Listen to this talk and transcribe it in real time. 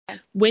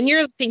When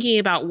you're thinking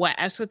about what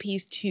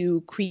SOPs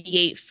to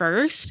create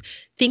first,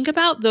 think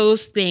about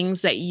those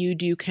things that you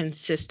do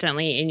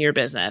consistently in your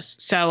business.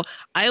 So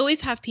I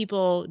always have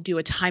people do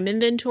a time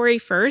inventory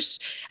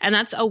first, and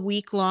that's a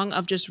week long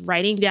of just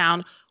writing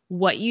down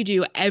what you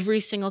do,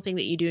 every single thing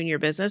that you do in your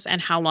business and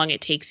how long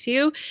it takes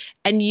you.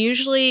 And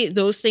usually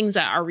those things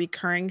that are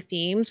recurring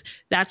themes,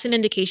 that's an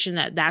indication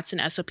that that's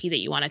an SOP that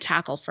you want to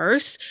tackle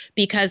first,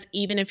 because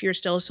even if you're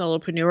still a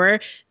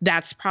solopreneur,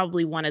 that's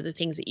probably one of the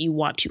things that you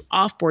want to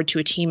offboard to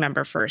a team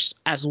member first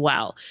as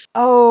well.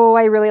 Oh,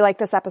 I really like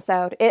this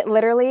episode. It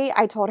literally,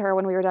 I told her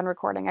when we were done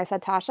recording, I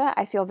said, Tasha,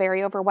 I feel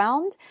very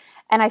overwhelmed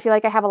and I feel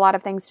like I have a lot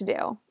of things to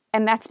do.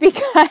 And that's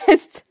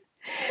because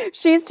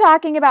she's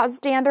talking about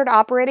standard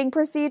operating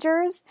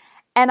procedures,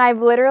 and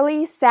I've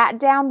literally sat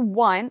down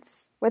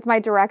once with my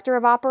director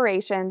of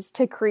operations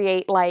to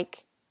create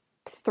like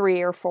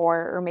 3 or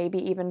 4 or maybe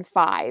even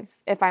 5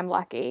 if I'm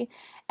lucky.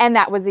 And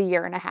that was a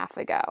year and a half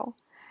ago.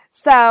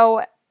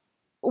 So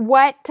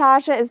what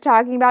Tasha is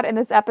talking about in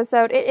this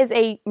episode, it is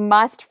a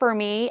must for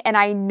me, and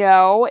I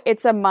know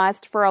it's a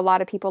must for a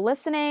lot of people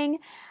listening,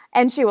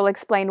 and she will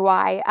explain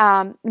why.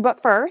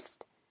 But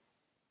first,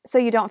 so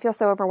you don't feel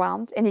so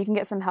overwhelmed and you can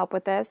get some help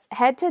with this,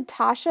 head to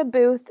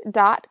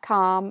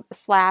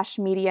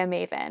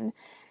tashabooth.com/mediamaven.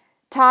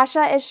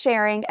 Tasha is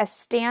sharing a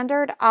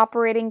standard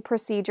operating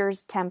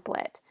procedures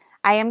template.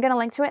 I am going to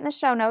link to it in the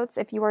show notes.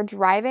 If you are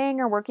driving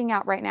or working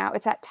out right now,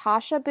 it's at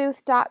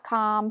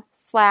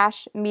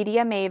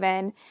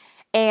tashabooth.com/mediamaven.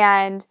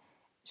 And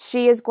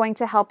she is going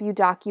to help you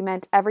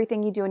document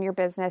everything you do in your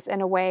business in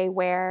a way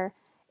where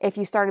if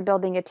you started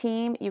building a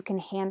team, you can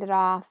hand it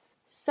off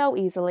so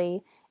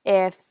easily.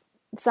 If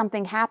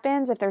something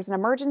happens, if there's an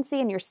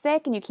emergency and you're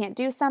sick and you can't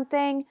do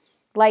something,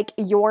 like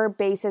your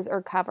bases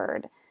are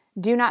covered.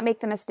 Do not make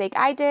the mistake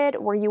I did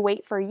where you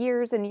wait for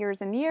years and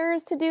years and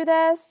years to do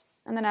this,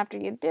 and then after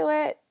you do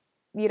it,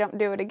 you don't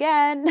do it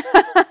again.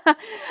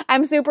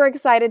 I'm super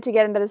excited to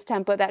get into this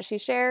template that she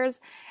shares,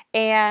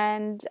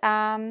 and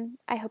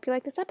I hope you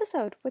like this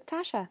episode with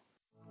Tasha.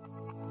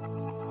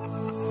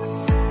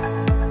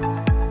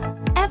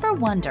 Ever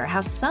wonder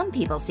how some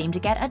people seem to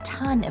get a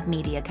ton of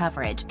media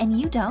coverage and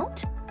you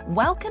don't?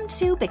 Welcome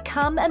to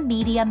Become a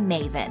Media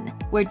Maven,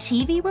 where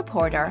TV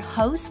reporter,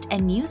 host,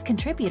 and news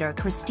contributor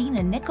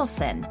Christina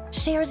Nicholson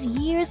shares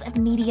years of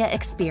media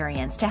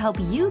experience to help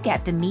you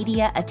get the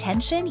media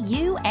attention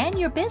you and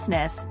your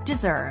business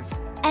deserve.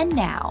 And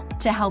now,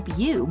 to help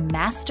you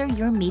master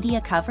your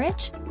media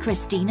coverage,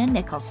 Christina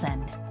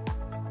Nicholson.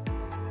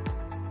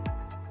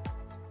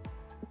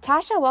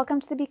 Tasha,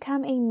 welcome to the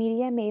Become a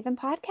Media Maven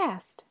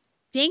podcast.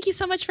 Thank you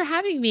so much for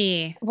having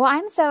me. Well,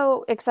 I'm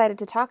so excited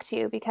to talk to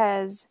you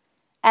because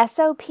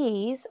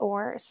SOPs,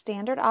 or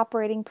standard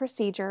operating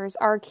procedures,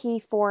 are key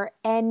for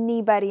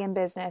anybody in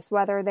business,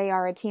 whether they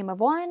are a team of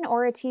 1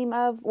 or a team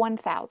of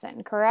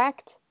 1,000,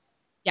 correct?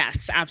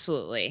 Yes,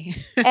 absolutely.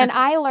 And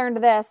I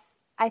learned this,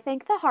 I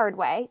think, the hard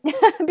way,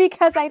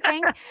 because I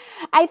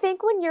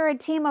think when you're a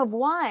team of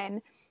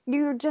 1,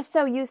 you're just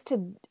so used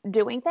to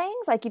doing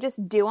things, like you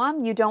just do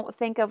them. You don't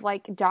think of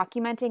like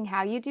documenting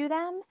how you do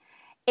them.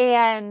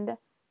 And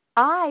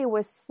I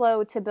was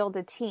slow to build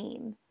a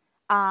team.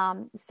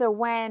 So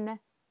when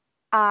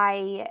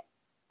I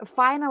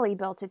finally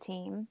built a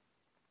team,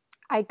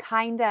 I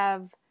kind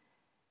of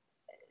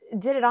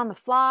did it on the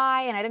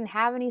fly and I didn't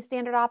have any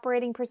standard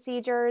operating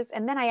procedures.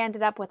 And then I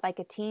ended up with like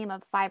a team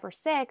of 5 or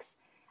 6.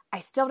 I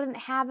still didn't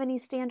have any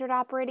standard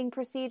operating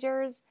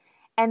procedures.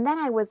 And then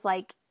I was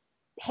like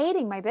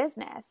hating my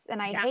business,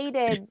 and I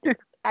hated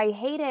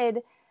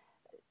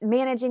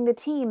managing the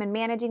team and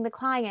managing the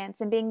clients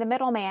and being the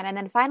middleman. And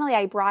then finally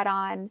I brought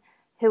on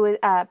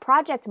a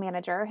project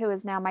manager who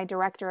is now my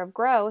director of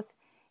growth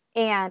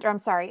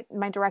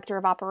my director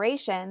of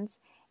operations.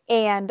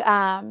 And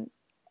I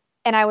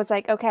was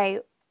like, okay,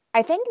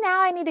 I think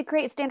now I need to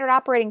create standard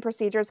operating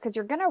procedures because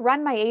you're going to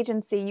run my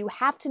agency. You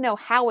have to know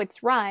how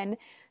it's run.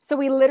 So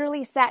we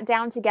literally sat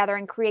down together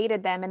and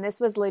created them. And this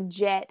was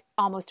legit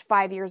almost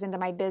 5 years into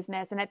my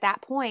business. And at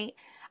that point,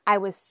 I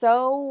was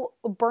so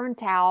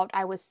burnt out.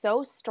 I was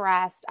so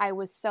stressed. I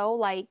was so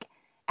like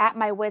at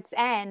my wit's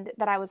end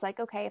that I was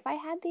like, okay, if I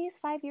had these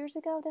 5 years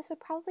ago, this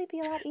would probably be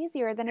a lot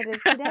easier than it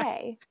is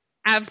today.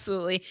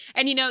 Absolutely.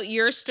 And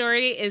your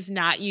story is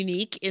not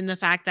unique in the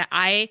fact that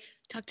I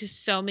talk to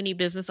so many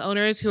business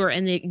owners who are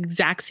in the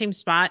exact same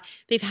spot.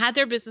 They've had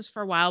their business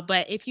for a while,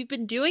 but if you've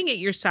been doing it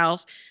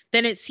yourself,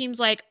 then it seems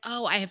like,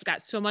 oh, I have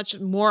got so much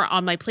more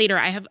on my plate, or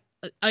I have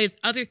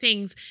other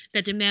things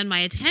that demand my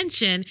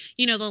attention.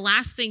 The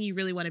last thing you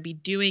really want to be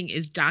doing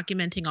is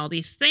documenting all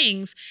these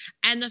things.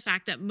 And the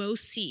fact that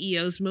most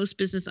CEOs, most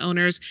business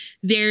owners,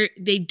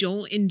 they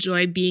don't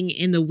enjoy being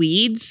in the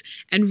weeds,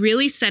 and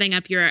really setting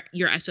up your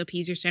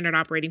SOPs, your standard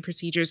operating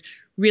procedures,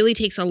 really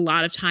takes a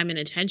lot of time and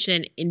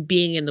attention in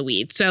being in the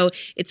weeds. So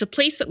it's a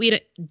place that we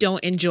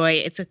don't enjoy.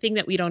 It's a thing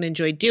that we don't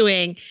enjoy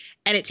doing,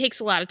 and it takes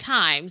a lot of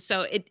time.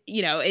 So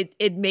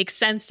it makes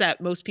sense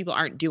that most people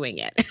aren't doing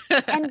it.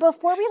 And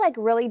before we like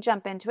really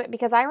jump into it,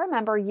 because I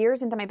remember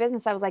years into my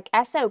business, I was like,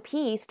 SOP,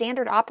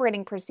 standard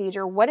operating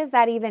procedure, what does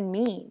that even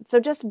mean? So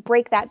just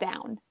break that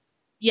down.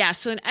 Yeah,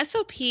 so an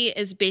SOP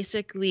is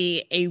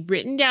basically a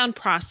written down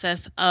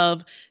process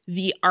of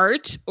the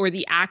art or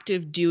the act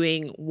of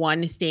doing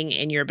one thing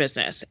in your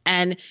business.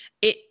 And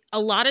a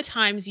lot of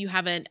times you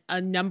have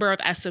a number of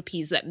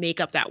SOPs that make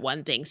up that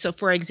one thing. So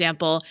for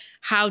example,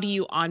 how do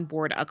you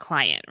onboard a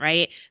client,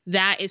 right?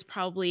 That is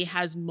probably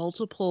has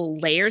multiple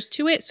layers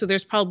to it. So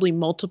there's probably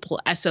multiple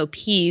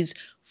SOPs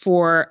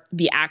for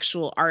the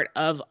actual art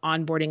of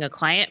onboarding a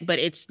client, but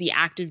it's the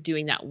act of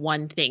doing that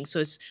one thing. So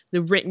it's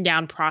the written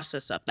down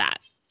process of that.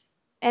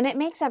 And it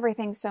makes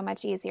everything so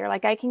much easier.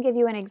 Like I can give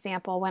you an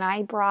example. When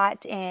I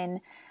brought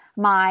in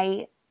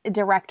my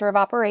director of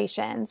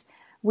operations,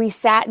 we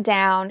sat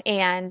down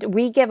and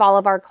we give all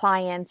of our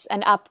clients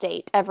an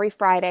update every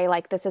Friday,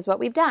 like this is what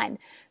we've done.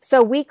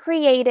 So we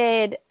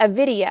created a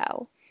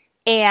video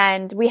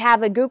and we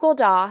have a Google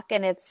Doc,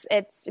 and it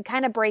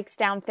kind of breaks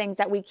down things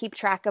that we keep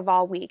track of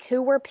all week,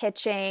 who we're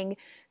pitching,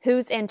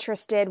 who's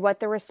interested, what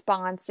the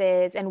response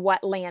is, and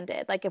what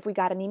landed, like if we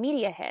got any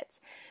media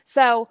hits.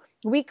 So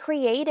we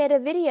created a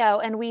video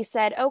and we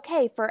said,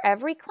 okay, for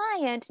every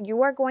client,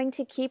 you are going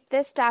to keep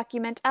this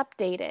document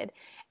updated.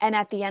 And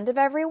at the end of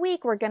every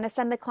week, we're going to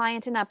send the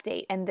client an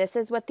update. And this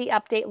is what the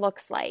update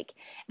looks like.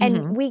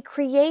 And we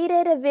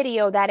created a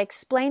video that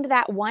explained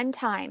that one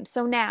time.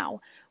 So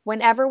now,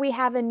 whenever we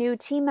have a new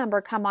team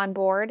member come on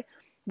board,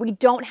 we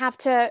don't have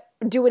to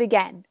do it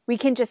again. We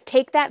can just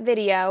take that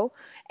video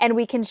and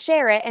we can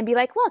share it and be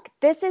like, look,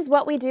 this is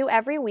what we do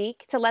every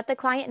week to let the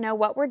client know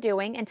what we're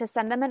doing and to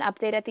send them an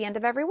update at the end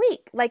of every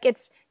week. Like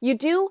you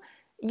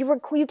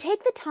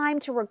take the time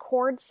to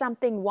record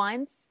something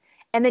once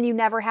and then you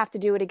never have to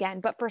do it again.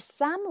 But for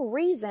some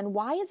reason,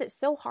 why is it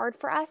so hard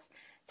for us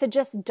to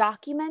just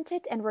document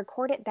it and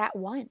record it that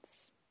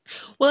once?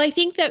 Well, I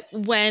think that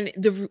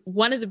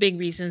one of the big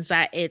reasons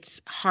that it's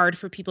hard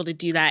for people to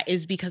do that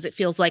is because it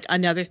feels like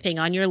another thing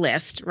on your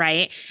list,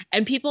 right?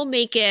 And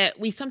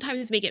we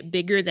sometimes make it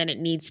bigger than it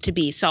needs to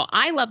be. So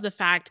I love the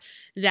fact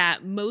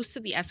that most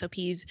of the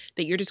SOPs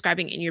that you're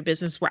describing in your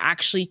business were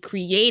actually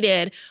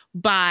created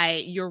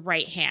by your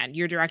right hand,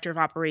 your director of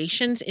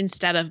operations,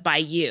 instead of by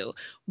you.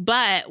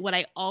 But what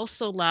I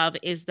also love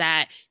is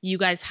that you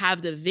guys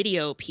have the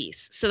video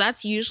piece. So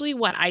that's usually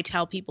what I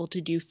tell people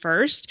to do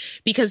first,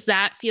 because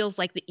that feels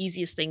like the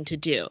easiest thing to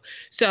do.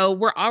 So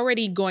we're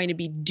already going to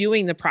be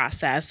doing the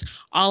process.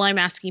 All I'm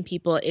asking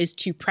people is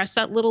to press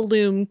that little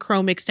Loom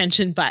Chrome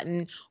extension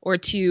button or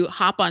to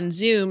hop on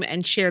Zoom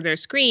and share their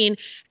screen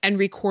and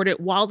record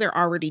it while they're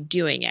already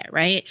doing it,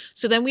 right?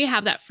 So then we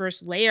have that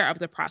first layer of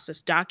the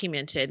process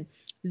documented.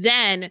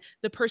 Then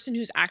the person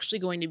who's actually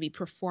going to be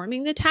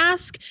performing the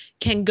task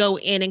can go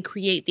in and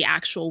create the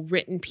actual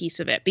written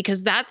piece of it,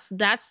 because that's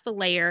the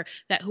layer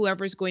that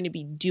whoever's going to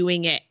be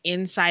doing it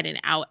inside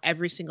and out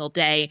every single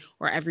day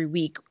or every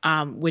week,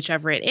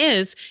 whichever it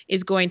is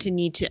going to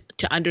need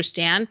to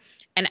understand.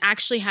 And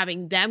actually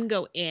having them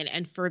go in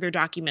and further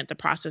document the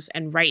process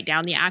and write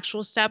down the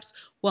actual steps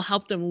will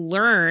help them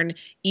learn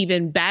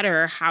even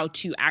better how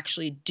to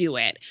actually do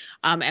it.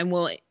 And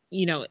will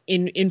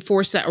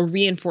enforce that or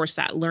reinforce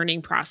that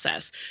learning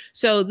process.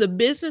 So the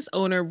business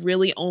owner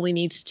really only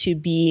needs to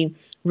be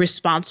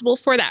responsible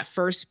for that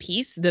first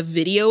piece, the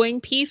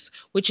videoing piece,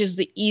 which is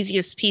the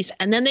easiest piece.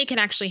 And then they can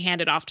actually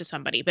hand it off to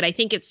somebody. But I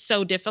think it's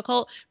so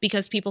difficult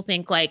because people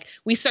think like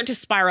we start to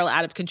spiral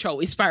out of control.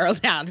 We spiral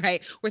down,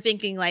 right? We're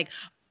thinking like,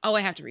 oh,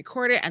 I have to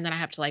record it and then I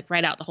have to like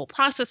write out the whole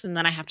process and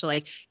then I have to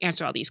like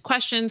answer all these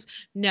questions.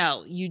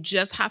 No, you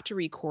just have to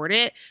record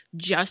it.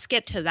 Just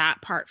get to that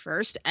part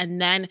first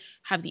and then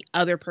have the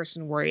other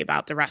person worry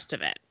about the rest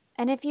of it.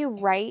 And if you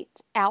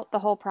write out the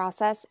whole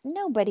process,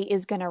 nobody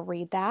is going to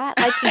read that.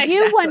 Like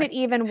you wouldn't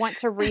even want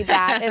to read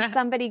that if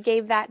somebody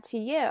gave that to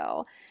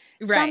you.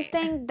 Right.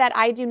 Something that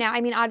I do now,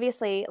 I mean,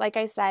 obviously, like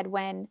I said,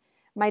 when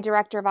my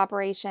director of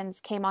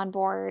operations came on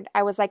board,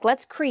 I was like,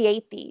 let's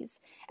create these.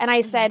 And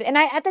I said, and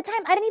at the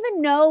time, I didn't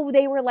even know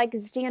they were like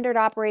standard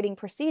operating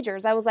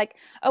procedures. I was like,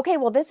 okay,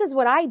 well, this is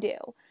what I do.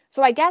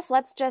 So I guess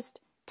let's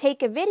just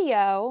take a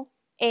video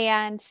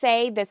and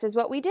say, this is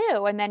what we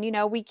do. And then,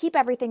 we keep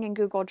everything in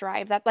Google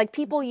Drive. That like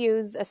people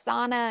use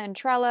Asana and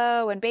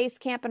Trello and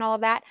Basecamp and all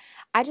of that.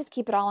 I just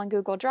keep it all in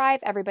Google Drive.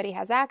 Everybody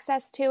has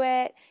access to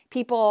it.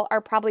 People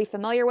are probably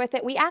familiar with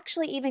it. We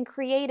actually even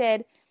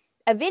created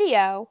a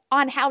video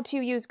on how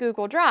to use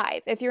Google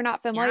Drive if you're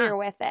not familiar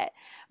with it.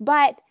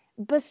 But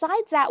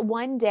besides that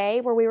one day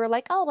where we were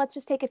like, oh, let's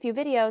just take a few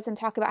videos and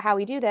talk about how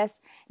we do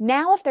this.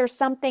 Now, if there's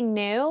something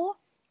new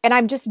and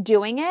I'm just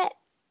doing it,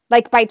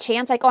 like by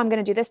chance, like, oh, I'm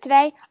going to do this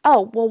today.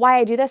 Oh, well, why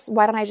I do this?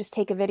 Why don't I just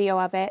take a video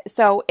of it?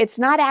 So it's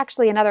not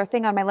actually another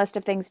thing on my list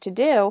of things to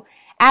do.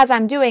 As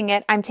I'm doing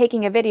it, I'm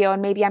taking a video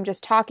and maybe I'm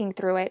just talking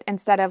through it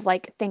instead of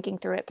like thinking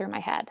through it through my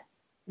head.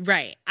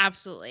 Right.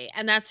 Absolutely.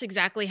 And that's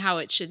exactly how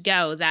it should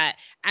go. That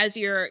as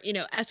your,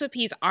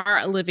 SOPs are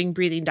a living,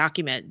 breathing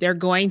document. We're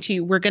going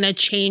to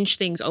change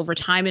things over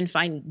time and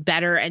find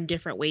better and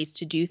different ways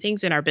to do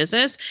things in our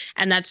business.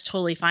 And that's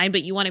totally fine.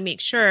 But you want to make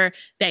sure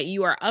that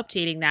you are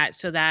updating that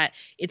so that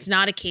it's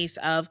not a case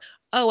of,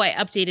 oh, I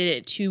updated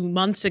it 2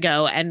 months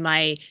ago and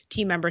my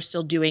team member's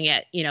still doing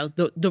it,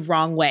 the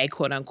wrong way,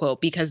 quote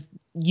unquote, because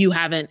you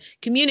haven't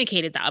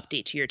communicated the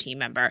update to your team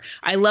member.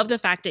 I love the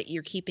fact that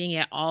you're keeping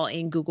it all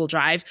in Google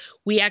Drive.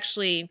 We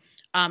actually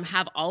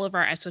have all of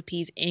our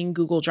SOPs in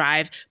Google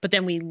Drive, but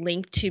then we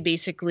link to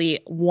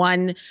basically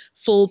one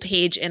full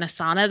page in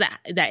Asana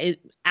that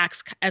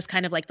acts as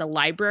kind of like the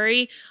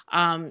library,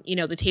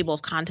 the table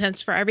of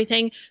contents for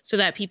everything, so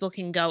that people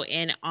can go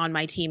in on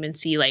my team and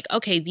see like,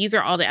 okay, these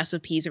are all the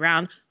SOPs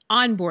around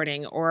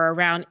onboarding or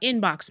around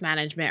inbox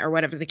management or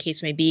whatever the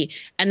case may be.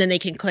 And then they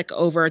can click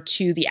over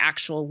to the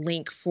actual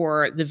link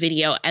for the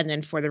video and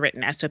then for the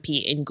written SOP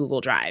in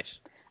Google Drive.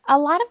 A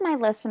lot of my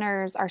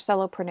listeners are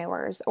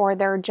solopreneurs, or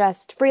they're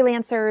just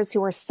freelancers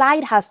who are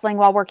side hustling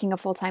while working a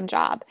full-time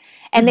job.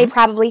 And they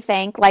probably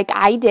think, like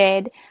I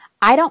did,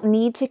 I don't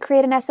need to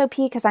create an SOP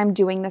because I'm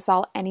doing this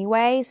all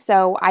anyway.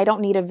 So I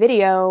don't need a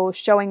video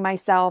showing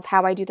myself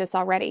how I do this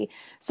already.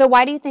 So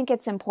why do you think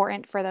it's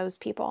important for those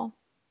people?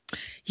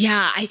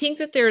 Yeah, I think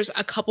that there's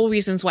a couple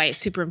reasons why it's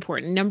super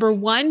important. Number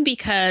one,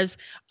 because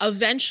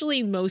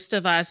eventually most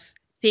of us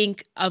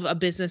think of a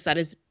business that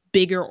is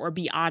bigger or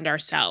beyond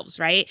ourselves,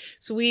 right?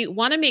 So we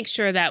want to make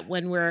sure that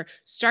when we're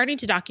starting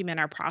to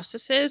document our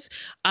processes,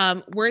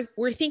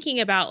 we're thinking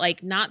about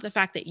like not the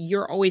fact that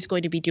you're always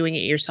going to be doing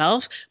it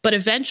yourself, but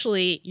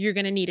eventually you're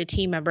going to need a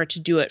team member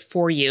to do it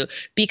for you.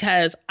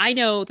 Because I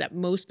know that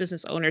most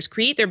business owners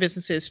create their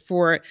businesses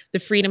for the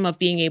freedom of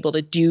being able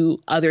to do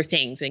other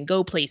things and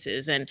go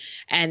places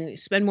and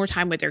spend more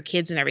time with their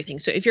kids and everything.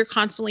 So if you're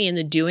constantly in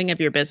the doing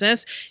of your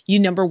business, you,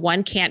 number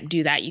one, can't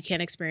do that. You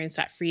can't experience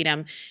that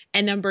freedom.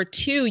 And number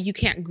two, you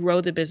can't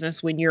grow the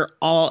business when you're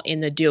all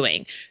in the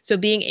doing. So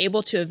being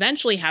able to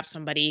eventually have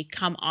somebody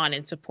come on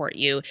and support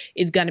you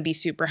is going to be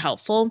super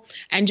helpful.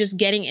 And just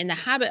getting in the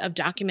habit of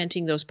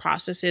documenting those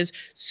processes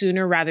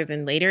sooner rather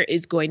than later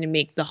is going to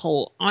make the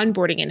whole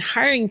onboarding and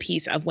hiring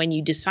piece of when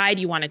you decide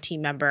you want a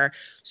team member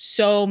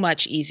so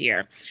much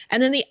easier.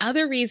 And then the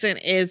other reason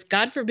is,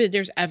 God forbid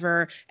there's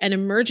ever an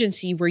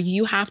emergency where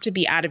you have to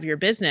be out of your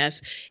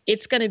business.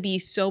 It's going to be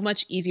so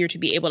much easier to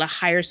be able to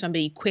hire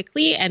somebody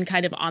quickly and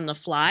kind of on the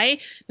fly.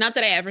 Not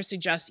that I ever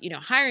suggest,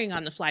 hiring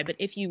on the fly, but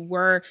if you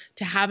were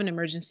to have an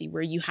emergency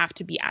where you have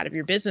to be out of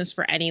your business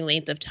for any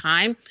length of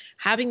time,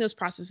 having those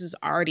processes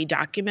already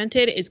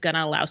documented is going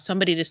to allow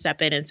somebody to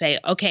step in and say,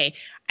 okay,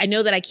 I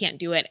know that I can't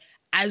do it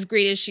as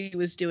great as she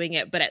was doing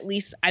it, but at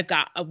least I've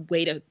got a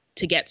way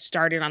to get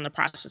started on the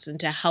process and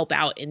to help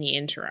out in the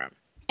interim.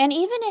 And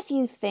even if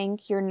you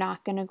think you're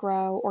not going to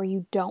grow, or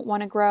you don't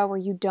want to grow, or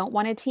you don't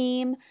want a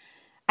team,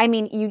 I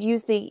mean, you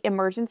use the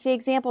emergency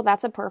example.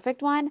 That's a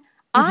perfect one.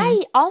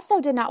 I also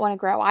did not want to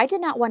grow. I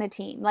did not want a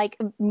team. Like,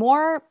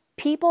 more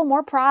people,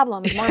 more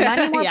problems, more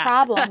money, more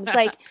problems.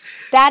 Like,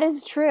 that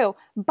is true.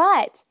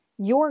 But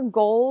your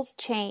goals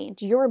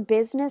change. Your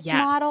business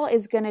model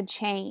is going to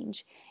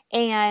change.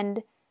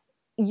 And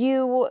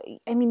you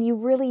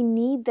really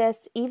need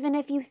this. Even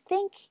if you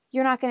think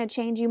you're not going to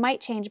change, you might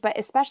change. But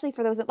especially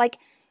for those that, like,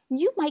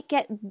 you might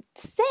get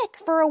sick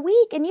for a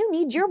week and you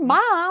need your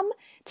mom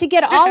to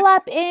get all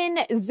up in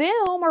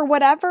Zoom or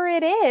whatever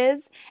it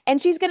is.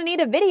 And she's going to need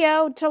a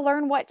video to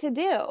learn what to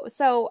do.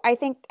 So I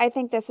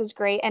think this is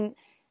great. And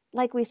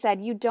like we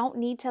said, you don't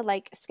need to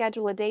like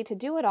schedule a day to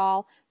do it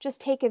all. Just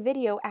take a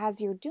video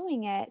as you're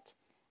doing it,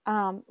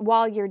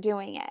 while you're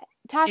doing it.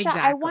 Tasha,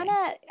 exactly.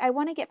 I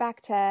want to get back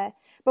to,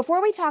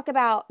 before we talk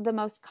about the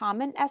most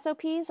common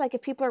SOPs, like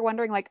if people are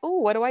wondering like, oh,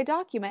 what do I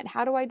document?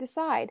 How do I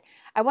decide?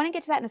 I want to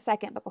get to that in a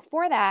second. But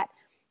before that,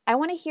 I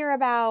want to hear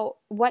about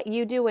what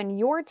you do in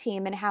your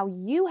team and how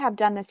you have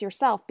done this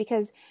yourself,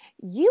 because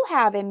you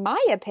have, in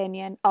my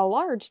opinion, a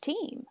large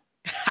team.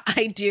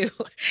 I do.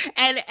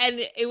 And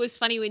it was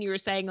funny when you were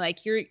saying like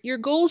your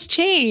goals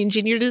change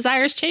and your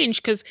desires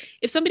change, because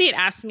if somebody had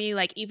asked me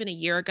like even a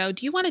year ago,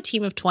 do you want a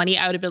team of 20?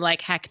 I would have been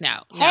like, heck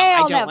no.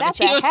 Hell no,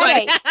 that's a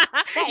headache.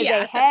 That is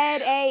a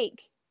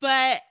headache.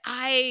 But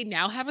I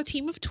now have a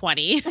team of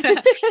 20. So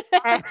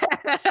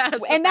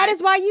and that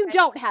is why you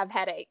don't have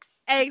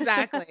headaches.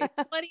 Exactly.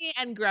 20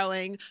 and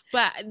growing.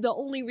 But the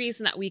only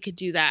reason that we could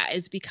do that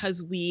is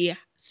because we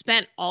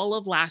spent all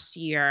of last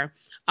year,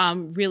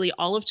 really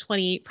all of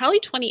probably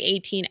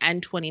 2018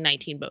 and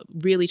 2019, but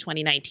really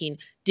 2019,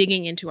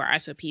 digging into our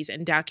SOPs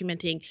and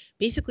documenting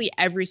basically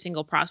every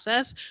single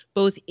process,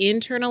 both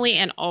internally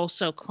and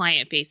also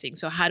client facing.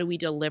 So how do we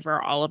deliver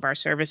all of our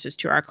services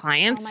to our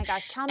clients? Oh my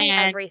gosh, tell me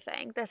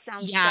everything. This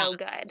sounds so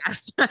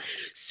good.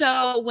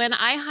 So when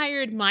I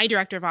hired my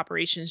director of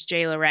operations,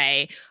 Jay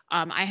LeRae,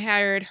 I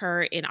hired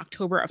her in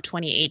October of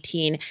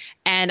 2018,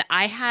 and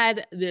I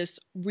had this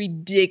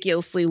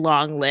ridiculously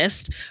long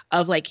list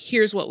of like,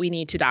 here's what we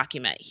need to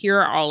document. Here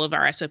are all of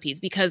our SOPs,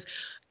 because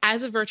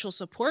as a virtual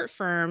support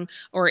firm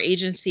or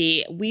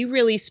agency, we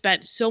really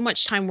spent so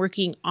much time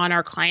working on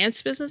our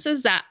clients'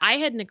 businesses that I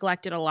had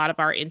neglected a lot of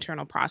our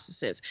internal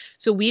processes.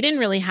 So we didn't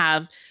really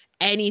have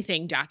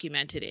anything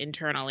documented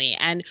internally.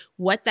 And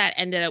what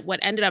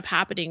ended up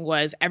happening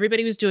was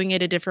everybody was doing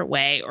it a different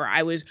way, or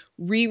I was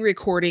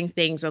re-recording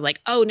things of like,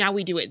 oh, now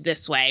we do it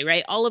this way,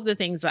 right? All of the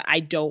things that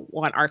I don't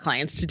want our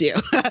clients to do,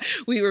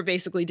 we were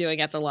basically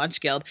doing at the Launch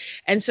Guild.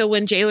 And so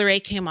when Jay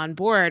Lorraine came on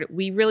board,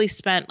 we really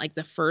spent like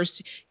the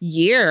first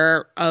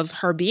year of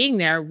her being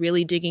there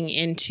really digging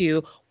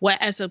into what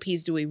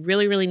SOPs do we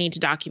really, really need to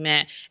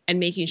document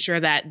and making sure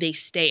that they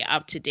stay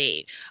up to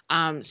date.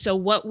 So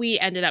what we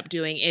ended up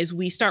doing is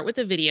we start with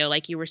a video,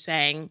 like you were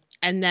saying,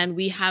 and then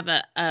we have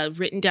a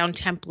written down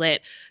template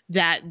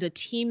that the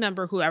team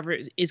member, whoever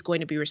is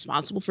going to be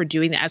responsible for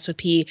doing the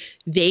SOP,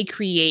 they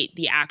create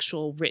the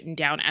actual written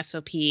down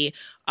SOP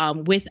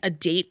with a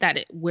date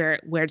where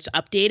it's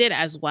updated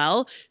as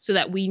well, so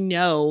that we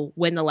know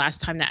when the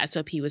last time the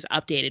SOP was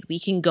updated. We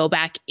can go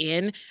back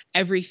in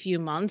every few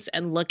months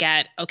and look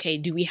at, okay,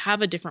 do we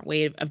have a different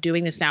way of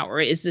doing this now, or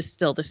is this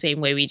still the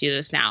same way we do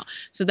this now?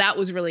 So that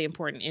was really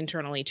important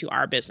internally to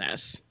our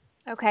business.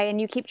 Okay, and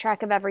you keep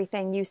track of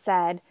everything. You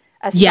said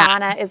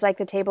Asana is like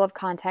the table of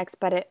contents,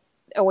 but it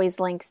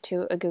always links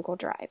to a Google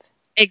Drive.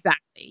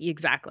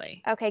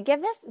 Exactly. Okay,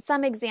 give us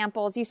some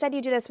examples. You said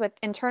you do this with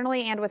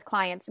internally and with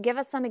clients. Give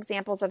us some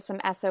examples of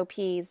some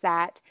SOPs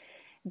that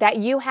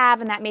you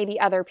have and that maybe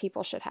other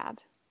people should have.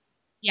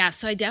 Yeah,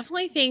 so I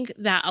definitely think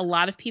that a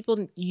lot of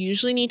people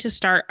usually need to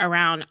start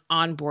around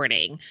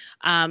onboarding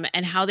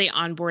and how they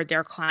onboard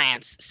their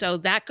clients. So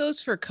that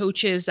goes for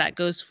coaches, that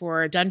goes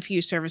for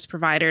done-for-you service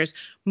providers.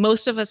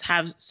 Most of us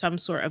have some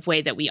sort of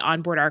way that we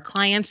onboard our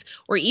clients,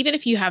 or even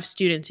if you have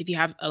students, if you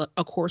have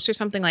a course or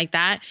something like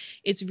that,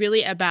 it's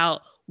really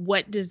about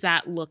what does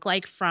that look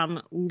like from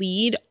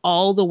lead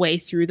all the way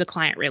through the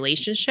client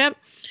relationship.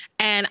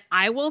 And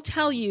I will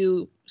tell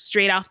you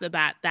straight off the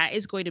bat, that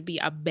is going to be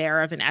a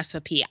bear of an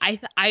SOP.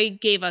 I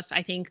gave us,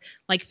 I think,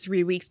 like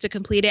 3 weeks to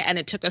complete it, and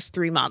it took us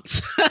 3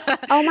 months.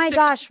 Oh my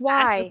gosh,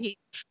 why?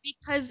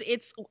 Because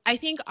I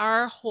think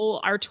our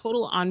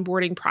total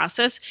onboarding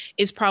process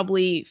is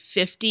probably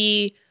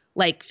 50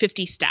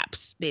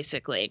 steps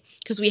basically,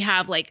 because we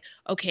have like,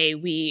 okay,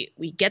 we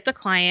get the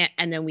client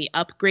and then we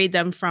upgrade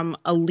them from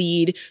a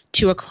lead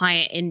to a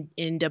client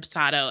in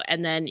Dubsado.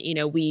 And then,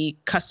 we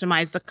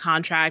customize the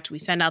contract, we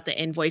send out the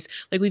invoice.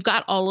 Like we've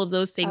got all of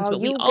those things, but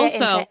we also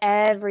get into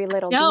every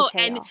little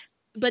detail.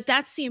 But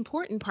that's the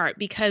important part,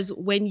 because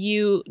when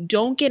you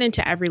don't get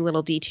into every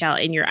little detail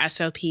in your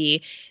SOP,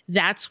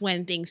 that's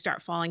when things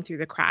start falling through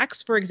the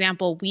cracks. For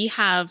example, we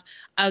have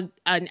an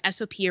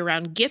SOP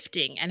around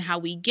gifting and how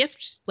we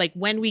gift, like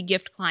when we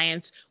gift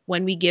clients,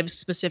 when we give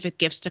specific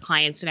gifts to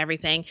clients and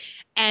everything.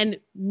 And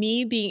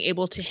me being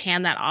able to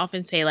hand that off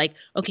and say like,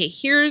 okay,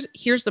 here's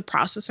the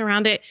process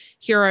around it.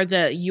 Here are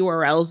the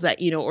URLs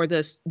that, or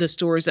the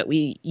stores that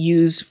we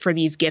use for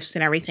these gifts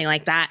and everything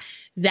like that.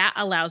 That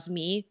allows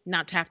me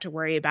not to have to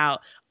worry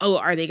about, oh,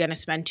 are they going to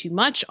spend too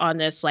much on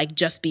this, like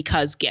just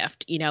because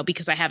gift,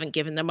 because I haven't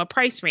given them a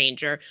price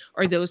range or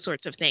those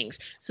sorts of things.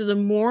 So the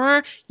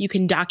more you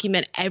can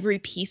document every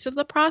piece of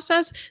the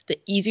process, the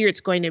easier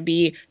it's going to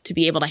be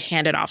able to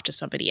hand it off to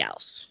somebody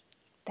else.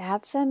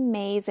 That's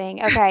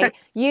amazing. Okay.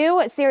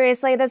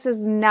 Seriously, this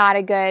is not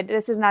a good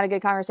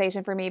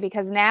conversation for me,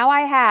 because now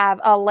I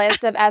have a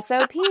list of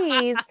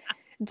SOPs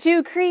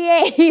to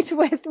create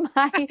with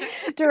my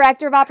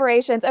director of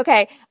operations.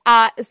 Okay.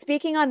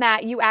 Speaking on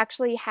that, you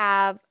actually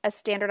have a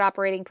standard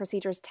operating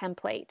procedures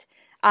template.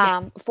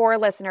 Yes. For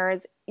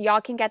listeners,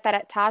 y'all can get that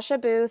at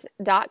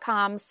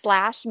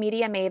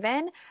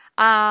tashabooth.com/mediamaven.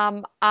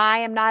 I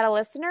am not a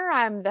listener.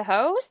 I'm the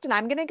host, and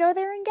I'm going to go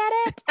there and get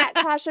it at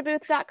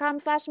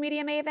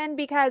tashabooth.com/mediamaven,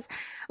 because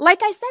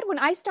like I said, when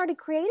I started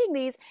creating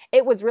these,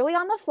 it was really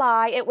on the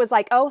fly. It was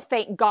like, oh,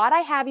 thank God I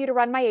have you to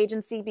run my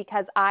agency,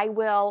 because I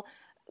will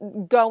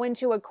go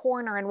into a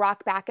corner and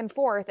rock back and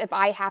forth if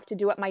I have to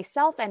do it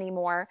myself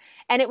anymore.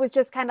 And it was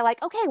just kind of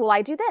like, okay, will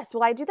I do this?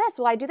 Will I do this?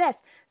 Will I do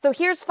this? So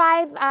here's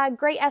 5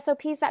 great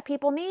SOPs that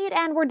people need,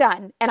 and we're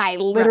done. And I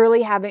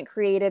literally haven't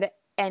created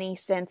any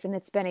since, and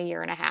it's been a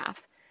year and a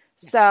half.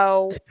 Yes.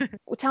 So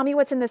tell me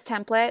what's in this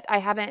template. I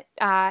haven't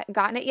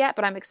gotten it yet,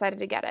 but I'm excited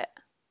to get it.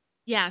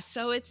 Yeah,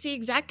 so it's the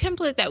exact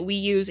template that we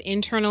use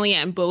internally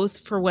and both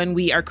for when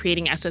we are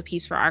creating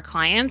SOPs for our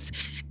clients.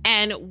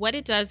 And what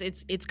it does,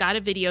 it's got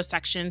a video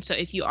section. So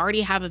if you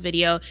already have a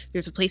video,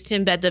 there's a place to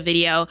embed the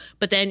video,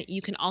 but then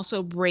you can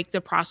also break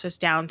the process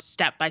down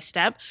step by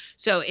step.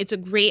 So it's a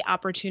great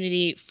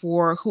opportunity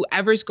for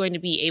whoever's going to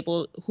be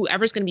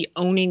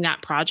owning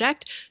that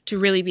project to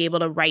really be able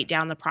to write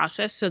down the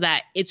process so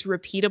that it's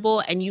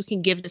repeatable, and you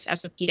can give this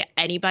SOP to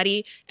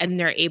anybody and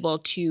they're able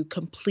to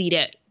complete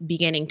it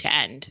beginning to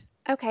end.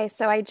 Okay,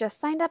 so I just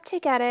signed up to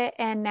get it,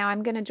 and now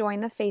I'm going to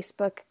join the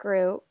Facebook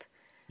group.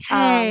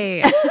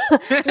 Hey.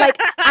 Like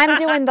I'm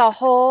doing the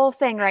whole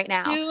thing right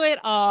now. Do it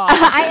all.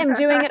 I am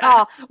doing it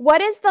all.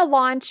 What is the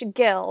Launch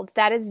Guild?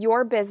 That is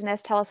your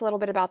business. Tell us a little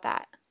bit about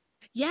that.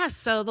 Yes.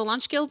 So the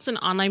Launch Guild's an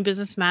online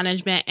business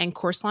management and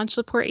course launch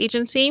support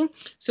agency.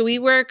 So we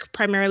work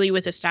primarily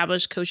with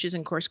established coaches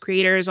and course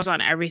creators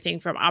on everything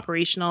from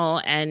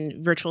operational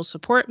and virtual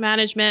support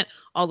management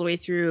all the way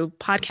through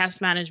podcast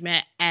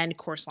management and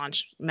course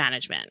launch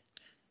management.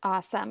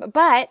 Awesome.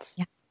 But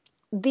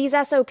these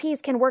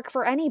SOPs can work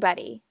for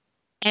anybody.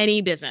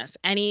 Any business,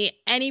 any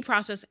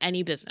process,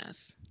 any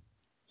business.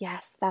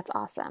 Yes, that's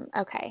awesome.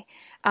 Okay.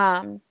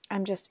 I'm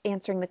just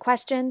answering the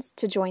questions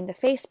to join the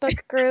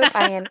Facebook group.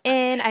 I am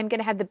in. I'm going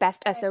to have the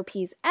best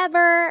SOPs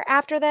ever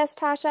after this,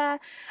 Tasha.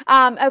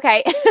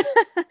 Okay.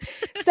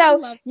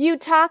 So you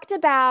talked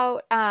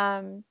about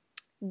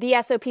the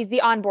SOPs,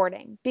 the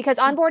onboarding, because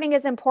onboarding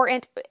is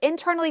important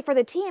internally for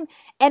the team.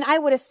 And I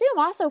would assume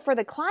also for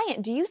the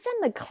client. Do you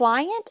send the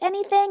client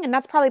anything? And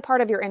that's probably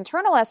part of your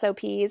internal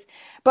SOPs.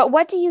 But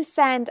what do you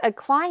send a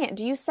client?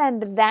 Do you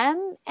send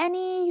them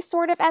any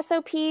sort of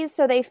SOPs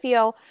so they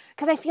feel,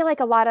 because I feel like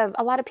a lot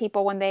of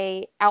people, when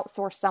they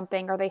outsource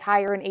something or they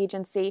hire an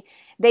agency,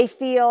 they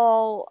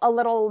feel a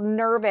little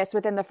nervous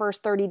within the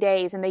first 30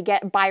 days and they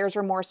get buyer's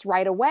remorse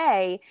right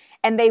away.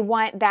 And they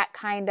want that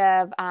kind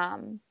of,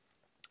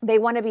 they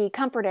want to be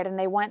comforted and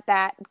they want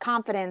that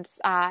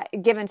confidence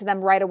given to them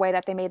right away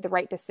that they made the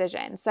right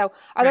decision. So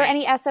are there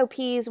any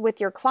SOPs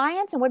with your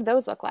clients, and what do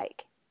those look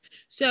like?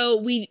 So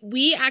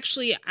we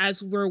actually,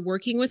 as we're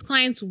working with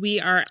clients,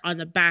 we are on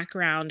the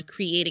background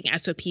creating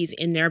SOPs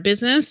in their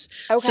business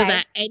so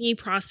that any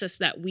process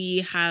that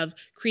we have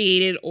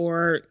created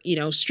or,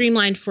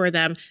 streamlined for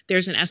them,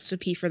 there's an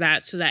SOP for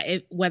that, so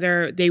that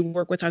whether they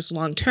work with us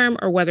long term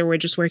or whether we're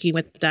just working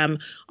with them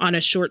on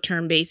a short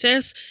term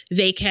basis,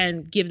 they can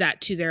give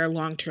that to their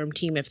long term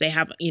team if they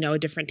have, a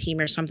different team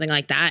or something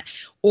like that,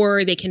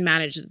 or they can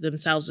manage it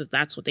themselves if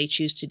that's what they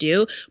choose to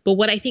do. But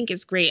what I think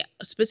is great,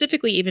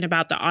 specifically even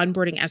about the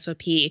onboarding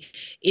SOP,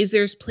 is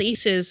there's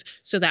places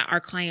so that our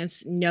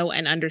clients know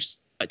and understand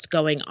what's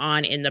going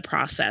on in the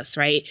process,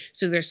 right?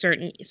 So there's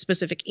certain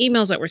specific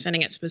emails that we're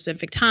sending at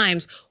specific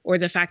times, or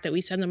the fact that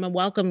we send them a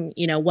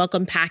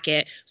welcome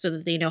packet so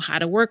that they know how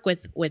to work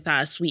with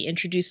us. We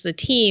introduce the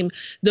team.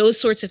 Those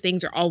sorts of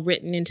things are all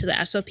written into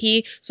the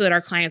SOP so that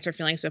our clients are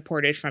feeling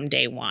supported from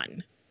day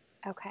one.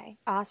 Okay,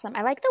 awesome.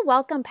 I like the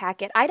welcome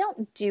packet. I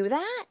don't do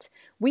that.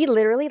 We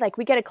literally,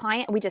 we get a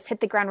client and we just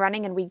hit the ground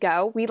running and we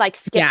go. We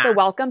skip the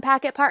welcome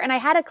packet part. And I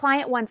had a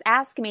client once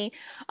ask me,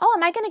 oh,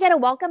 am I going to get a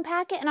welcome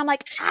packet? And I'm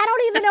like, I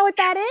don't even know what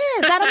that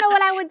is. I don't know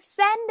what I would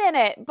send in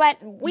it. But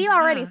we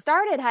already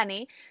started,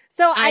 honey.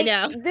 So I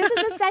know. This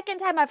is the second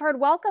time I've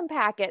heard welcome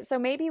packet. So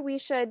maybe we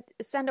should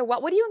send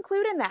what do you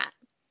include in that?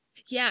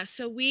 Yeah,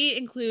 so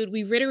we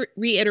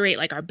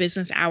reiterate our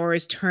business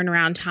hours,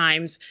 turnaround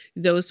times,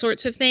 those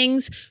sorts of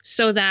things,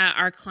 so that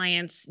our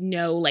clients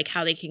know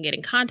how they can get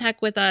in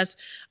contact with us.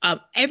 A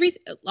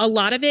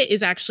lot of it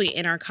is actually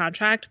in our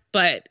contract,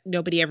 but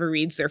nobody ever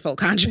reads their full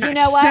contract. You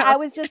know what? I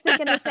was just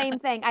thinking the same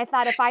thing. I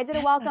thought if I did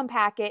a welcome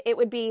packet, it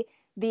would be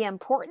the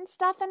important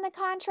stuff in the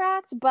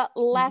contract, but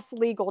less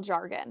legal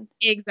jargon.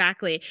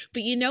 Exactly.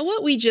 But you know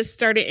what? We just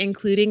started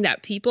including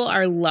that people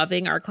are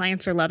loving, our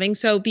clients are loving.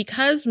 So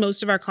because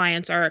most of our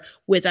clients are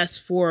with us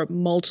for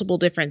multiple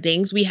different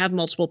things, we have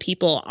multiple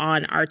people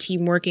on our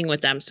team working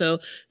with them. So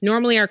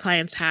normally our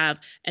clients have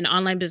an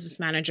online business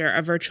manager,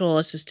 a virtual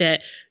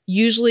assistant,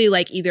 usually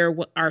either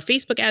our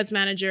Facebook ads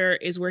manager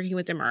is working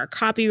with them, or our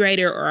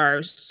copywriter, or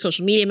our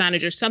social media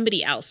manager,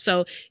 somebody else.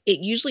 So it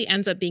usually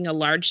ends up being a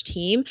large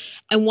team.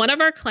 And one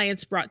of our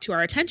clients brought to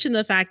our attention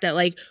the fact that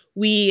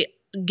we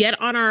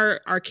get on our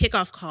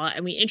kickoff call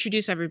and we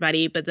introduce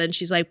everybody, but then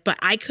she's like, but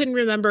I couldn't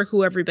remember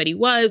who everybody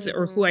was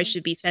or who I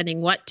should be sending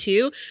what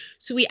to.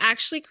 So we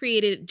actually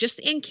created just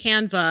in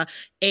Canva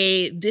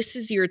this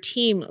is your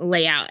team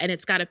layout, and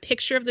it's got a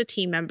picture of the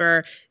team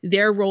member,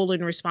 their role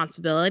and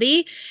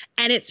responsibility.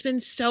 And it's been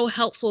so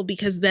helpful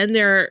because then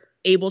they're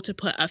able to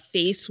put a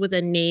face with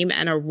a name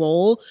and a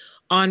role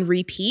on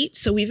repeat.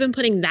 So we've been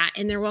putting that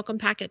in their welcome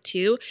packet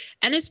too.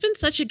 And it's been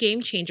such a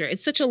game changer.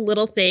 It's such a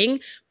little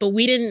thing, but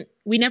we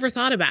never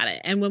thought about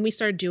it. And when we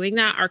started doing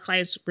that, our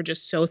clients were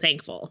just so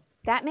thankful.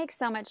 That makes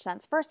so much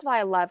sense. First of all,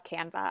 I love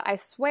Canva. I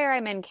swear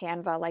I'm in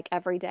Canva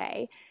every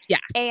day. Yeah.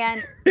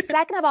 And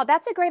second of all,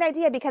 that's a great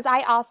idea because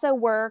I also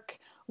work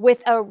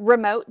with a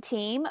remote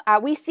team.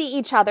 We see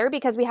each other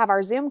because we have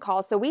our Zoom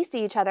calls, so we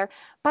see each other,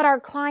 but our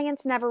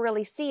clients never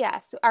really see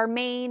us. Our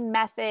main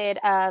method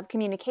of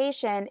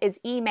communication is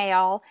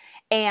email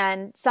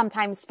and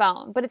sometimes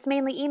phone, but it's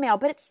mainly email.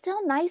 But it's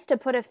still nice to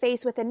put a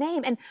face with a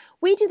name. And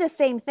we do the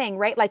same thing,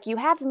 right? You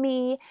have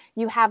me,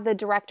 you have the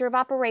director of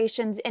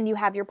operations, and you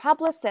have your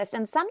publicist.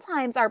 And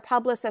sometimes our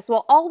publicists,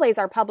 always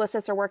our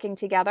publicists are working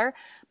together,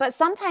 but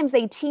sometimes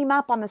they team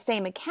up on the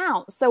same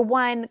account. So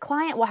one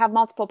client will have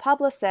multiple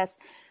publicists.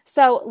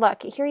 So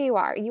look, here you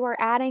are. You are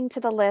adding to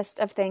the list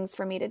of things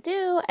for me to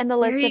do and the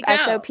list of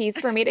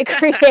SOPs for me to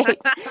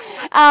create.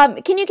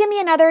 Can you give me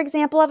another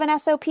example of an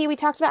SOP? We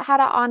talked about how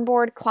to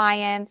onboard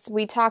clients.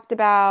 We talked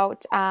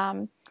about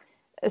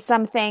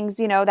some things,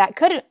 that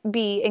could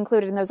be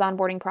included in those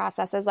onboarding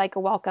processes, like a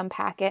welcome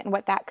packet and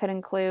what that could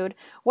include.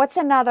 What's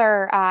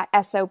another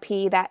SOP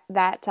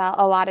that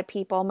a lot of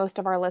people, most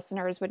of our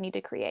listeners would need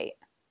to create?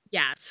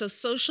 Yeah. So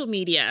social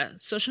media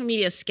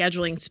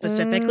scheduling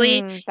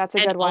specifically. That's a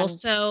good one. And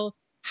also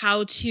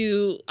how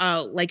to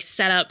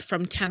set up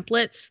from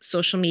templates,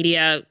 social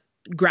media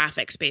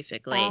graphics,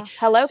 basically.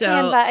 Hello,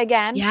 Canva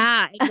again.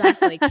 Yeah,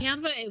 exactly.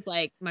 Canva is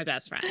like my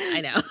best friend.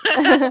 I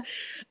know.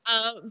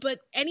 But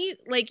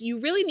you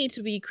really need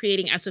to be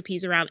creating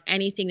SOPs around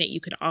anything that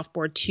you could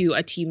offboard to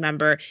a team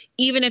member,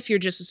 even if you're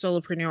just a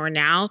solopreneur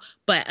now,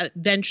 but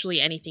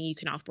eventually anything you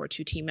can offboard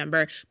to a team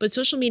member. But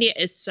social media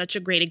is such a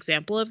great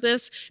example of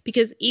this,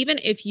 because even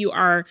if you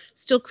are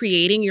still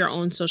creating your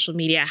own social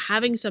media,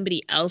 having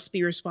somebody else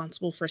be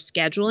responsible for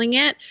scheduling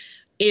it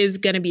is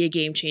going to be a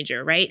game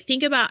changer, right?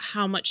 Think about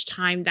how much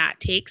time that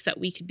takes that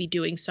we could be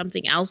doing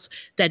something else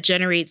that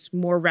generates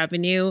more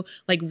revenue,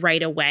 like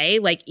right away,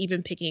 like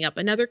even picking up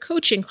another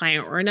coaching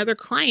client or another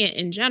client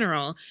in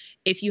general.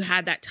 If you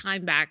had that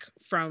time back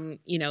from,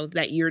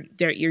 that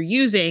you're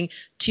using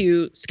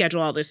to schedule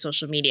all this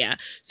social media.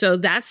 So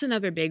that's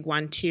another big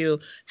one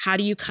too. How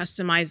do you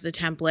customize the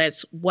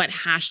templates? What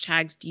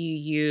hashtags do you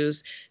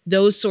use?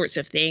 Those sorts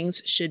of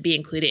things should be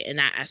included in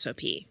that SOP.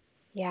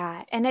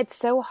 Yeah. And it's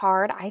so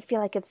hard. I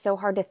feel like it's so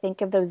hard to think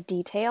of those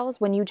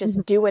details when you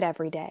just do it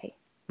every day.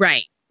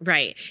 Right.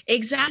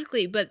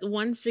 Exactly. But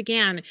once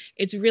again,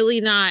 it's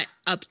really not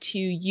up to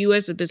you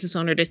as a business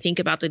owner to think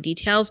about the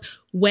details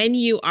when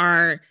you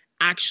are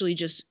actually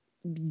just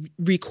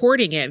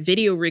recording it,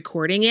 video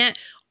recording it.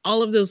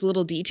 All of those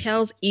little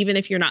details, even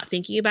if you're not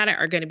thinking about it,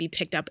 are going to be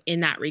picked up in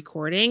that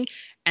recording.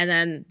 And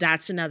then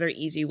that's another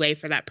easy way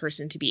for that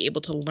person to be able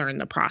to learn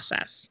the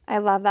process. I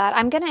love that.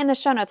 in the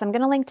show notes, I'm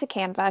going to link to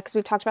Canva because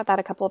we've talked about that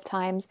a couple of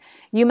times.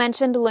 You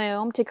mentioned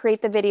Loom to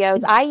create the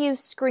videos. I use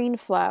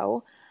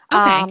ScreenFlow,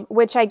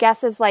 which I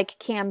guess is like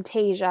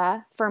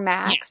Camtasia for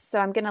Macs. Yeah. So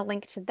I'm going to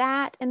link to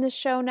that in the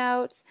show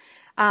notes.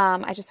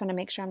 I just want to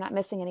make sure I'm not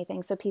missing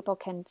anything so people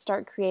can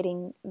start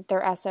creating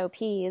their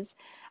SOPs.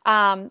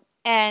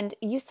 And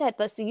you said,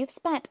 so you've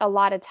spent a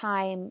lot of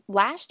time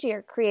last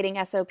year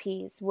creating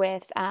SOPs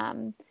with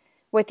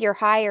your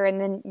hire and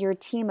then your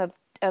team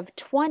of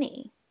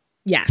 20.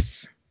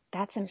 Yes.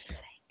 That's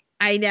amazing.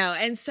 I know.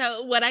 And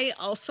so what I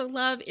also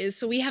love is,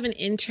 so we have an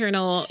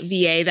internal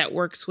VA that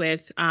works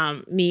with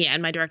me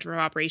and my director of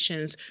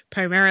operations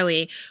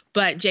primarily,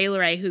 but Jay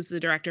Lorray, who's the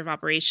director of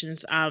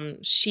operations,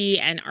 she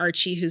and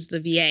Archie, who's the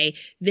VA,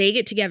 they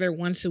get together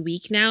once a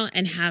week now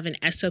and have an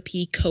SOP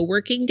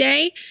co-working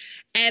day.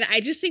 And I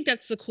just think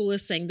that's the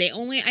coolest thing.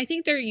 I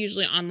think they're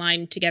usually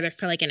online together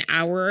for like an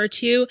hour or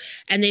two,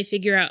 and they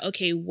figure out,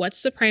 okay,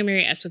 what's the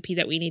primary SOP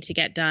that we need to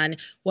get done?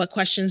 What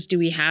questions do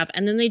we have?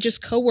 And then they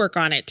just co-work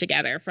on it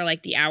together for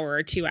like the hour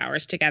or 2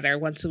 hours together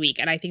once a week.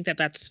 And I think that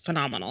that's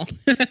phenomenal.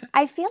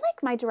 I feel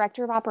like my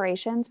director of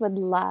operations would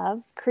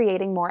love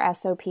creating more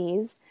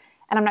SOPs.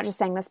 And I'm not just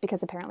saying this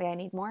because apparently I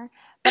need more,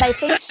 but I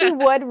think she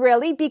would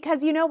really,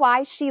 because you know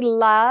why? She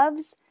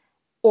loves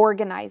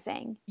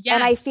organizing. Yes.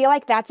 And I feel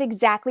like that's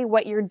exactly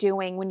what you're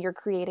doing when you're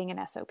creating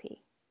an SOP.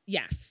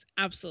 Yes,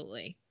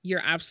 absolutely.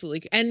 You're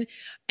absolutely. And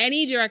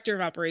any director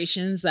of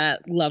operations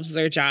that loves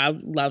their job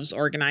loves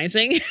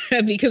organizing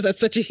because that's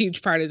such a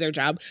huge part of their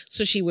job.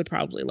 So she would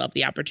probably love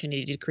the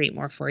opportunity to create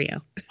more for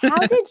you.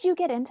 How did you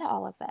get into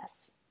all of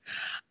this?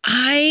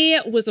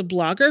 I was a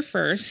blogger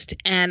first,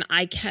 and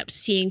I kept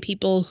seeing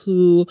people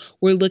who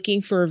were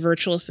looking for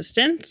virtual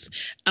assistants.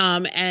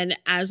 And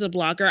as a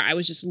blogger, I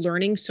was just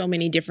learning so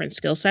many different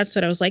skill sets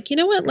that I was like, you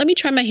know what, let me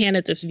try my hand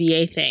at this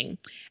VA thing.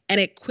 And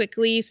it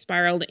quickly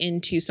spiraled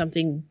into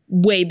something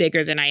way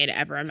bigger than I had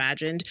ever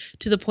imagined,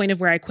 to the point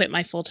of where I quit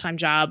my full-time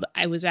job.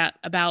 I was at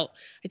about,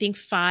 I think,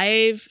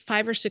 five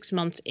or 6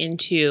 months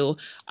into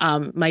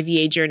my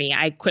VA journey.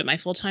 I quit my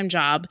full-time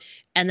job.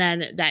 And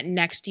then that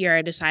next year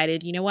I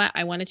decided, you know what,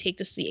 I want to take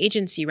this the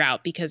agency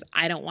route because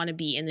I don't want to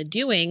be in the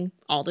doing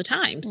all the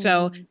time. Mm-hmm.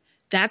 So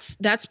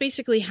that's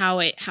basically how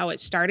it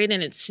started,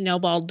 and it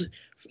snowballed,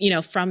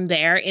 from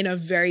there in a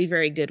very,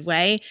 very good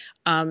way.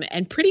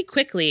 And pretty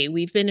quickly,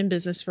 we've been in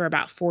business for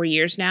about 4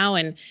 years now,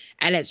 and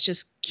it's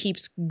just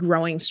keeps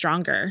growing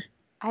stronger.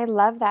 I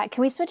love that.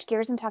 Can we switch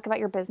gears and talk about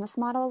your business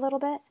model a little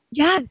bit?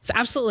 Yes,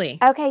 absolutely.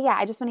 Okay. Yeah.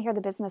 I just want to hear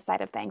the business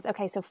side of things.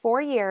 Okay. So 4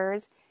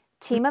 years,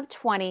 team of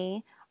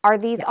 20. Are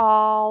these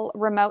all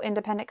remote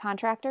independent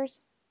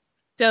contractors?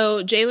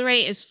 So Jay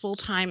Lorray is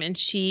full-time and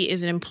she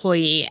is an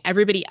employee.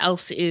 Everybody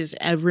else is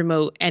a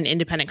remote and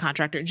independent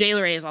contractor. Jay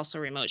Lorray is also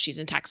remote. She's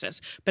in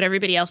Texas, but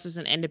everybody else is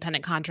an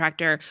independent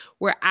contractor.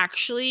 We're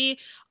actually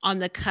on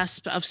the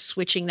cusp of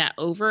switching that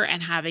over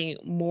and having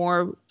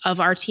more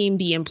of our team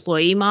be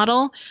employee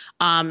model,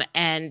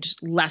 and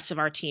less of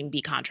our team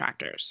be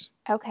contractors.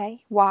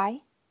 Okay. Why?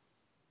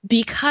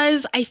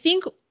 Because I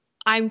think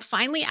I'm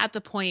finally at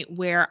the point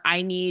where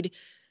I need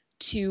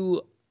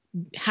to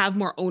have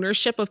more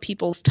ownership of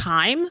people's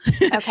time.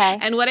 Okay.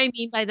 And what I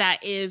mean by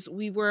that is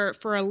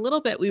for a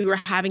little bit, we were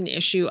having the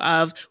issue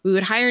of we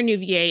would hire a new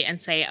VA and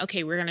say,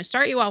 okay, we're going to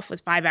start you off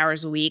with 5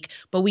 hours a week,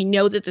 but we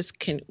know that this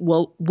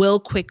will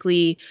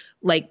quickly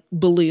like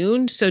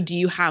balloon. So do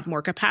you have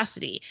more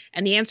capacity?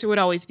 And the answer would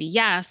always be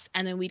yes.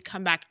 And then we'd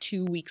come back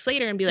 2 weeks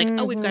later and be like,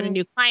 oh, we've got a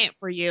new client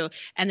for you.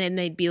 And then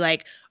they'd be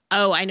like,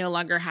 oh, I no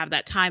longer have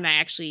that time. I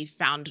actually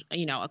found,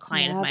 a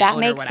client of my that own.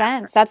 Makes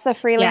sense. That's the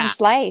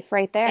freelance life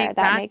right there.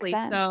 Exactly. That makes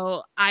sense.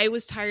 So I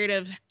was tired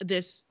of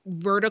this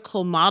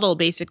vertical model,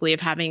 basically, of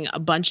having a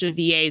bunch of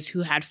VAs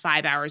who had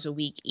 5 hours a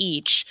week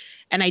each.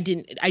 And I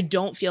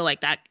don't feel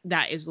like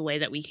that is the way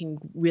that we can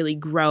really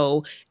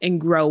grow and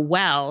grow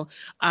well.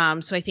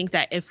 So I think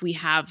that if we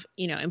have,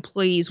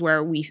 employees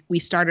where we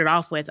started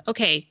off with,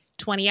 okay,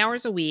 20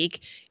 hours a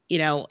week,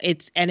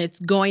 it's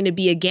going to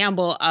be a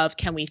gamble of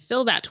can we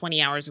fill that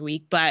 20 hours a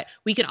week, but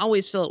we can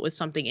always fill it with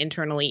something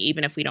internally,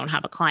 even if we don't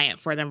have a client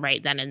for them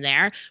right then and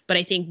there. But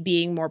I think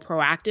being more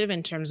proactive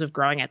in terms of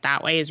growing it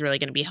that way is really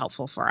going to be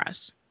helpful for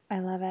us. I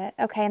love it.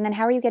 Okay. And then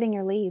how are you getting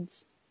your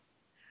leads?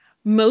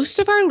 Most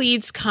of our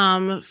leads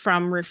come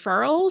from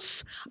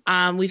referrals.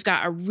 We've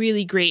got a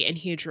really great and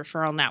huge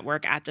referral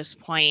network at this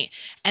point.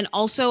 And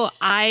also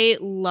I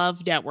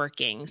love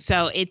networking.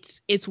 So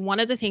it's one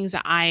of the things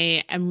that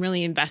I am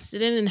really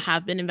invested in and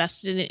have been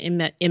invested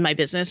in my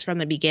business from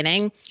the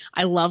beginning.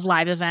 I love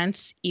live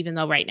events, even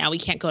though right now we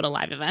can't go to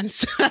live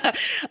events. But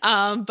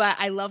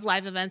I love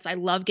live events. I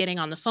love getting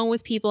on the phone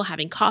with people,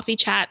 having coffee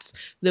chats.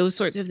 Those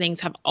sorts of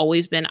things have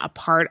always been a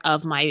part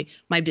of my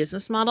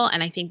business model.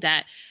 And I think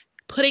that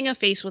putting a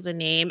face with a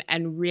name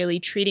and really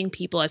treating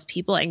people as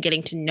people and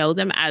getting to know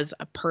them as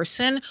a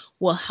person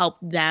will help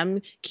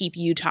them keep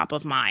you top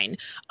of mind.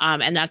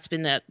 And that's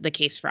been the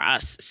case for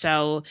us.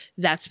 So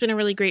that's been a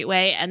really great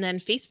way. And then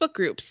Facebook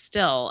groups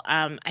still,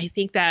 I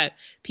think that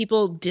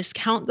people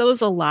discount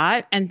those a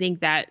lot and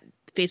think that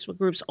Facebook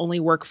groups only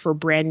work for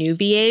brand new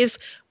VAs.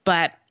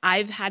 But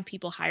I've had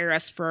people hire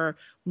us for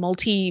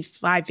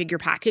multi-5-figure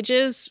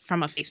packages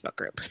from a Facebook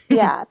group.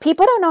 Yeah.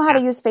 People don't know how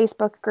to use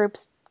Facebook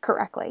groups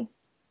correctly.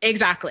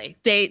 Exactly.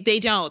 They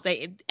don't.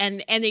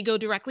 And they go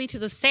directly to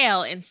the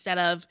sale instead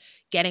of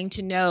getting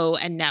to know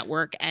and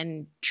network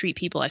and treat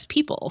people as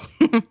people.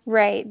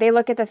 Right. They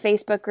look at the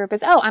Facebook group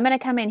as, oh, I'm going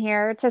to come in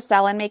here to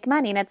sell and make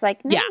money. And it's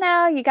like,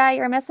 no,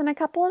 you're missing a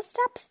couple of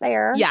steps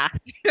there. Yeah.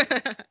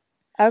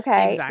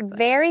 Okay. Exactly.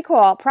 Very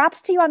cool.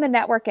 Props to you on the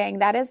networking.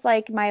 That is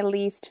like my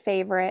least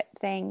favorite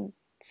thing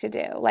to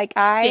do. Like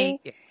I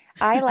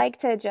like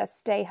to just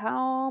stay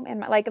home and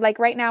like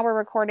right now we're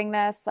recording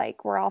this,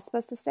 like we're all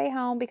supposed to stay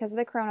home because of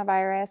the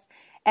coronavirus.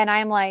 And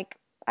I'm like,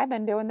 I've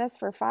been doing this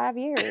for 5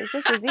 years.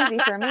 This is easy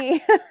for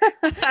me.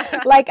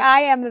 Like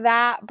I am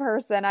that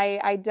person.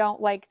 I don't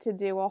like to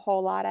do a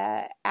whole lot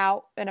of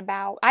out and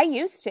about. I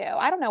used to.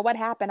 I don't know what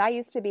happened. I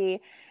used to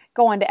be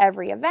going to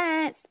every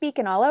event,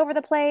 speaking all over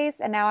the place.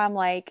 And now I'm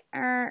like,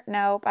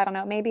 nope, I don't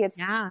know. Maybe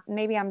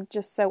maybe I'm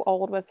just so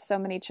old with so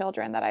many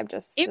children that I've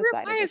just decided it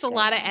requires a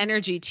lot of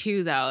energy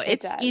too, though.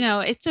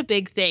 It's a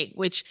big thing,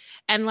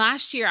 and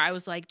last year I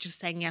was like just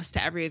saying yes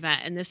to every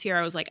event. And this year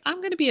I was like, I'm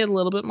going to be a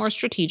little bit more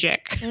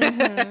strategic.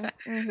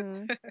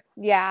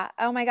 Yeah.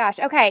 Oh my gosh.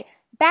 Okay.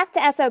 Back to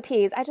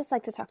SOPs. I just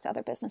like to talk to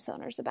other business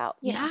owners about,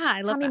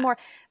 I love tell me more.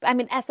 I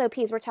mean,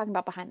 SOPs, we're talking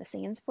about behind the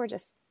scenes. We're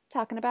just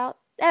talking about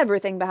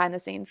everything behind the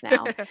scenes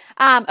now.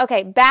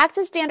 Okay. Back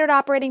to standard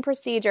operating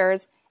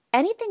procedures.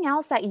 Anything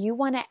else that you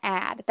want to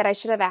add that I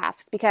should have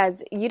asked?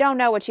 Because you don't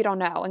know what you don't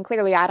know. And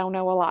clearly I don't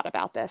know a lot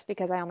about this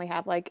because I only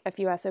have like a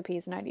few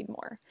SOPs and I need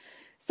more.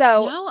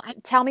 So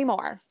tell me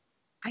more.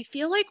 I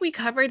feel like we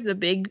covered the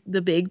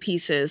big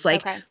pieces.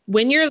 Like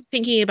when you're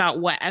thinking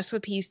about what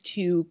SOPs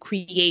to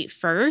create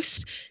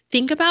first,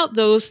 think about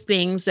those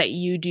things that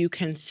you do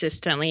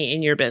consistently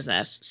in your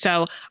business.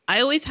 So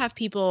I always have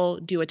people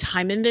do a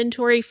time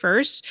inventory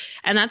first,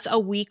 and that's a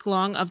week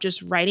long of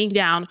just writing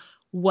down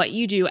what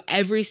you do,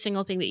 every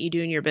single thing that you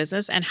do in your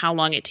business and how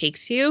long it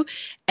takes you.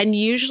 And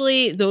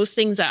usually those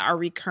things that are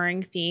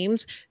recurring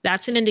themes,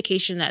 that's an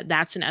indication that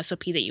that's an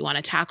SOP that you want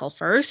to tackle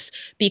first,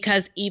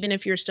 because even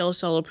if you're still a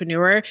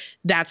solopreneur,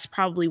 that's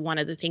probably one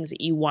of the things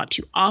that you want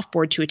to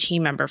offboard to a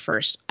team member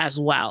first as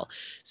well.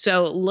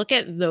 So look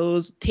at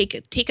those, take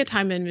a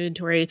time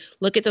inventory,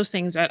 look at those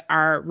things that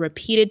are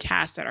repeated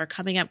tasks that are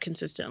coming up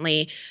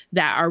consistently,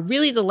 that are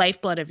really the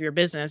lifeblood of your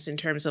business in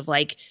terms of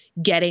like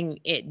getting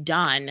it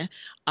done.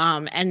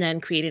 And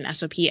then create an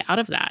SOP out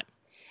of that.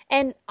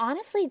 And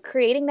honestly,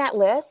 creating that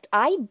list,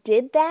 I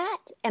did that,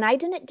 and I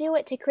didn't do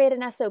it to create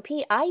an SOP.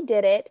 I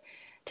did it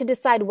to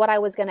decide what I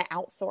was going to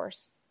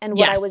outsource and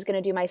what I was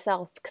going to do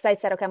myself. Because I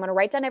said, okay, I'm going to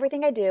write down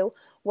everything I do,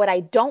 what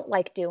I don't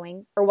like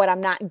doing, or what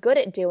I'm not good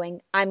at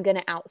doing, I'm going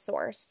to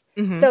outsource.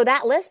 So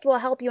that list will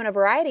help you in a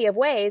variety of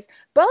ways,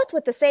 both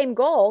with the same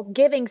goal,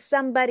 giving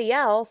somebody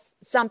else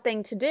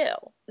something to do.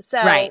 So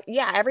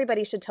yeah,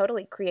 everybody should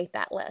totally create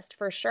that list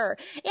for sure.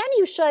 And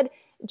you should,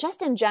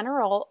 just in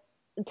general,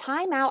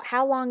 time out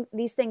how long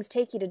these things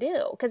take you to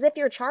do. Because if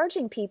you're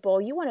charging people,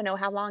 you want to know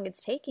how long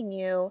it's taking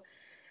you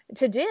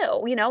to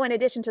do, you know, in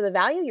addition to the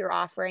value you're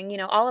offering, you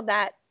know, all of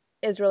that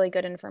is really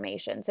good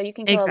information. So you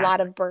can kill a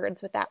lot of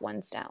birds with that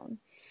one stone.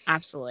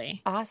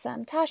 Absolutely.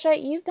 Awesome.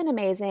 Tasha, you've been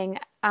amazing.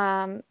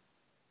 I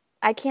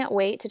can't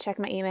wait to check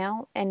my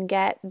email and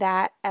get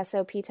that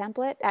SOP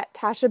template at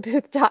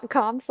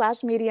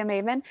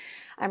tashabooth.com/mediamaven.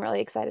 I'm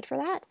really excited for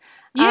that.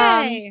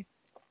 Yay.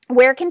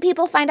 Where can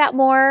people find out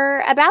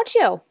more about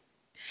you?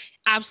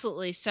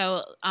 Absolutely.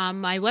 So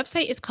my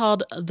website is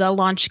called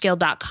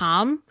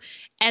thelaunchskill.com.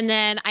 And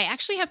then I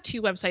actually have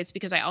two websites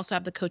because I also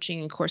have the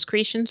coaching and course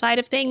creation side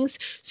of things.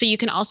 So you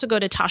can also go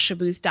to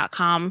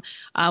tashabooth.com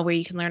where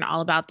you can learn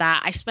all about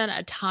that. I spent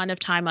a ton of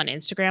time on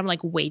Instagram,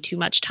 like way too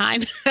much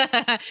time.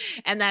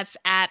 And that's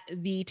at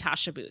the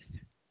Tasha Booth.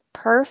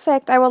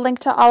 Perfect. I will link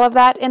to all of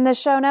that in the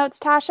show notes.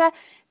 Tasha,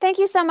 thank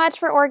you so much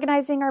for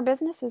organizing our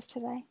businesses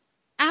today.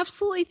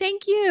 Absolutely.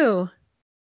 Thank you.